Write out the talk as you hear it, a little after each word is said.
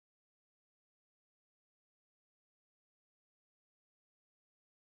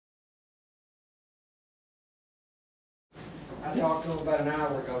I talked to him about an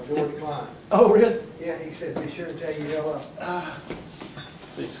hour ago, George Klein. Oh, really? Yeah, he said, be sure to tell you hello.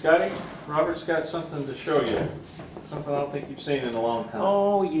 See, Scotty, Robert's got something to show you. Something I don't think you've seen in a long time.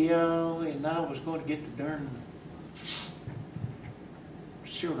 Oh, yeah, and I was going to get the darn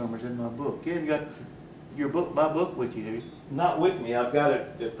serial numbers in my book. You haven't got your book, my book with you, have you? Not with me. I've got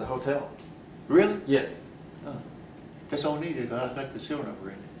it at the hotel. Really? Yeah. Oh, that's all I needed. I got the serial number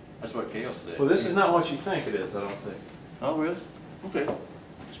in it. That's what Gail said. Well, this is not what you think it is, I don't think. Oh, really? Okay.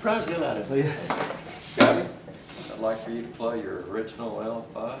 Surprise the hell out of me. Yeah. Scotty, I'd like for you to play your original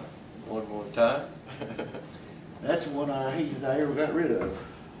L5 one more time. That's the one I hated I ever got rid of.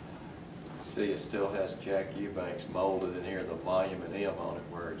 See, it still has Jack Eubanks molded in here, the volume and M on it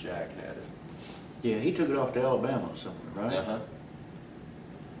where Jack had it. Yeah, he took it off to Alabama somewhere, right? Uh-huh.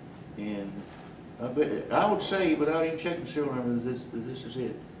 And I bet, I would say, without even checking the serial number, this is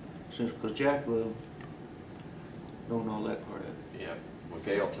it. Since, because Jack will know all that part of it. Yeah. Well,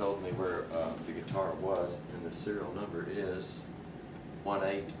 Gail told me where the guitar was, and the serial number is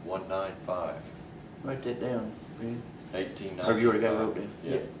 18195. Write that down, man. 1895. Have you already got it wrote down?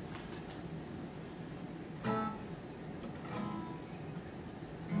 Yeah.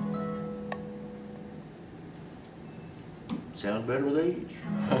 Sounds better with age.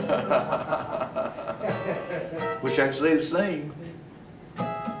 Wish I could say the same.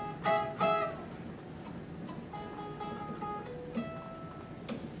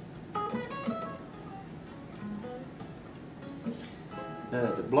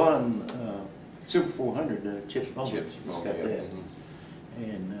 The blonde Super 400 Chips Moment, Chips, it's got yeah. that. Mhm.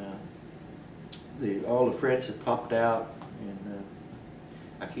 And all the frets have popped out, and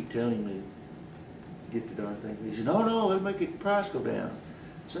I keep telling him to get the darn thing. He said, "No, no, they'll make the price go down."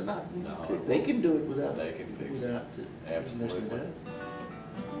 I said, "No, they can do it without. They can fix it. Without Absolutely. messing it up."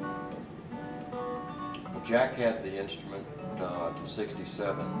 Well, Jack had the instrument to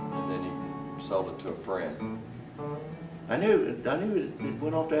 67, and then he sold it to a friend. I knew it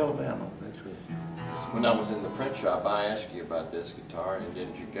went off to Alabama. That's what. When I was in the print shop, I asked you about this guitar, and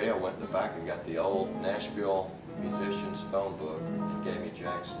then Gail went in the back and got the old Nashville musician's phone book and gave me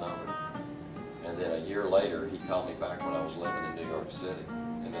Jack's number. And then a year later, he called me back when I was living in New York City,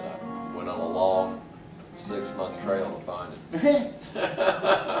 and then I went on a long 6-month trail to find it.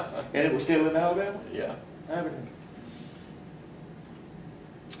 And it was still in Alabama? Yeah.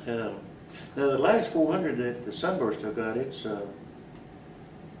 Now the last 400 that the Sunburst I got, it's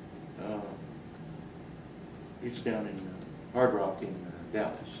down in Hard Rock in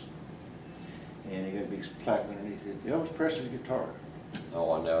Dallas, and they got a big plaque underneath it. Elvis Presley's guitar.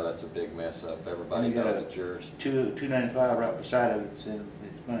 Oh, I know, that's a big mess up. Everybody You got knows a it's yours. $295 right beside of it, so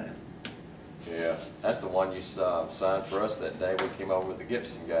it's mine. Yeah, that's the one you signed for us that day we came over with the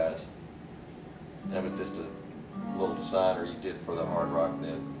Gibson guys. That was just a little signer you did for the Hard Rock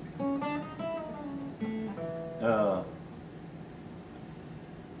then.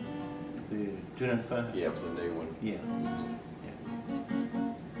 The 295. Yeah, it was a new one. Yeah. Mhm.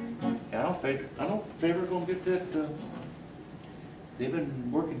 And I don't think they're ever gonna get that. They've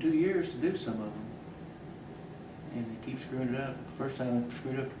been working 2 years to do some of them, and they keep screwing it up. First time they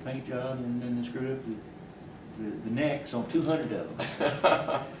screwed up the paint job, and then they screwed up the necks on 200 of them.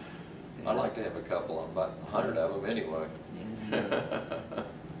 I'd like to have a couple of about 100 of them anyway. And,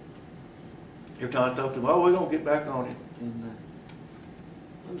 every time I talk to them, oh, we're gonna get back on it. And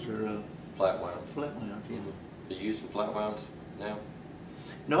those are Flat wound. flat wounds. Yeah. Are you using flat wounds now?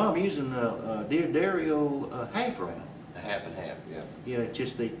 No, I'm using Dario half round. A half and half, yeah. Yeah, it's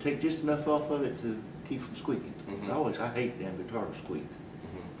just they take just enough off of it to keep from squeaking. Mhm. I hate damn guitar to squeak.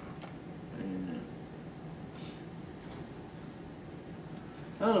 Mhm. And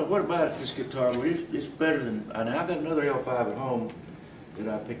I don't know what about it, this guitar. Well, it's better than. And I got another L5 at home that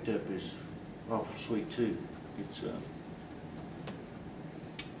I picked up. Is awful sweet too. It's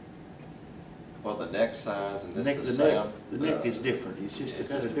Well, the neck size and the this neck. the The neck, sound. the neck is different. It's just It's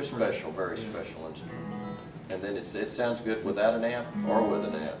got just a a different. special, very special instrument. And then it sounds good without an amp or with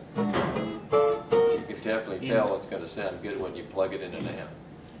an amp. You can definitely tell it's going to sound good when you plug it in an amp.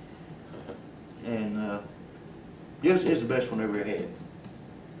 And it's the best one I ever had.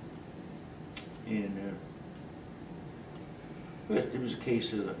 And it was a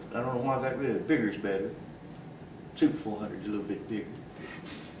case of, I don't know why I got rid of it. Bigger's better. Super 400 is a little bit bigger.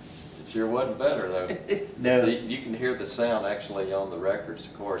 It sure wasn't better though. No. See, you can hear the sound actually on the records.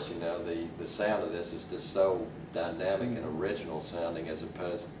 Of course, you know the sound of this is just so dynamic and original sounding as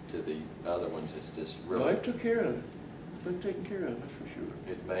opposed to the other ones. It's just Well, really. they took care of it. Been taken care of, that's for sure.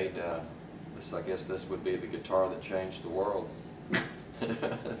 It made this. I guess this would be the guitar that changed the world.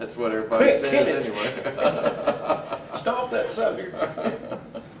 That's what everybody Quit says kidding. anyway. Stop that sucker.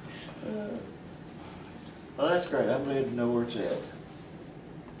 Well, that's great. I'm glad to know where it's at.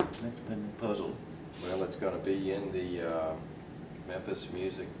 That's been a puzzle. Well, it's gonna be in the Memphis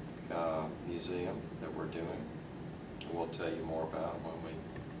Music Museum that we're doing. We'll tell you more about it when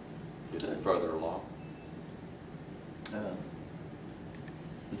we get further along.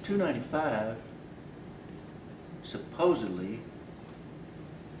 The 295, supposedly,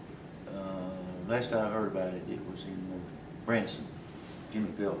 last I heard about it, it was in Branson, Jimmy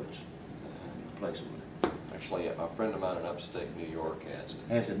Velvet's place with it. Actually, a friend of mine in upstate New York has it.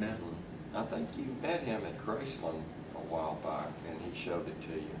 Has it now? Mhm. I think you met him at Graceland a while back, and he showed it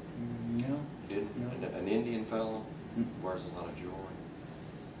to you. No. You didn't? No. An Indian fellow? Mm. Wears a lot of jewelry.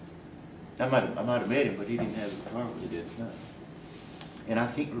 I might have met him, but he didn't have the guitar with You him. didn't? No. And I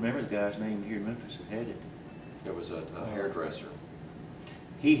can't remember the guy's name here in Memphis that had it. It was a hairdresser.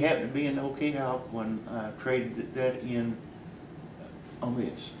 He happened to be in Ocala when I traded that in on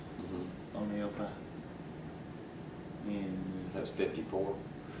this, Mm-hmm. on the L5. And, That's 54.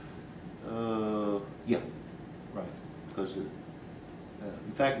 yeah, right, because, in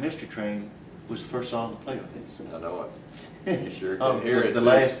fact, Mr. Train was the first song to play on this. I know it. You sure Oh, can hear it. the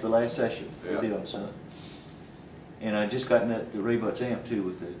too. last session we Yeah. did on Sun. And I just gotten the Ray Butts amp too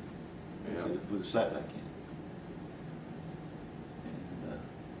with the, Yeah. with the slapback in. And,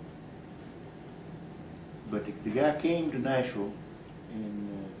 but the guy came to Nashville and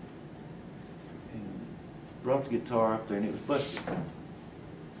brought the guitar up there and it was busted.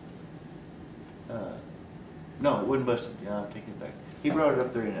 No, it wasn't busted. Yeah, I'm taking it back. He brought it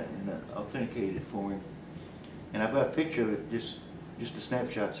up there and authenticated it for him. And I've got a picture of it, just a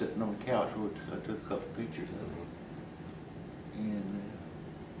snapshot sitting on the couch where I took a couple pictures of it. And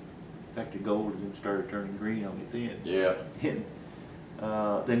in fact, the gold then started turning green on it then. Yeah. And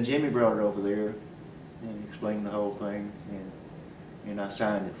then Jimmy brought it over there and explained the whole thing, and I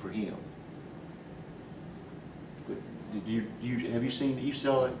signed it for him. But did have you seen it? You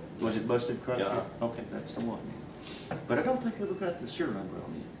saw it? Was it busted across Yeah. here? Okay, that's the one. But I don't think I ever got the serial number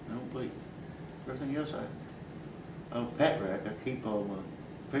on it. I don't believe. Everything else on Pat Rack, I keep all my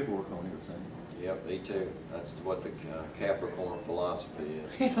paperwork on everything. Yep, me too. That's what the Capricorn philosophy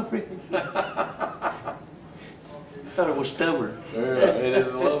is. Yeah, really. I thought it was stubborn. Yeah, it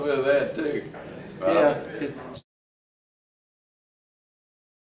is a little bit of that too. Yeah,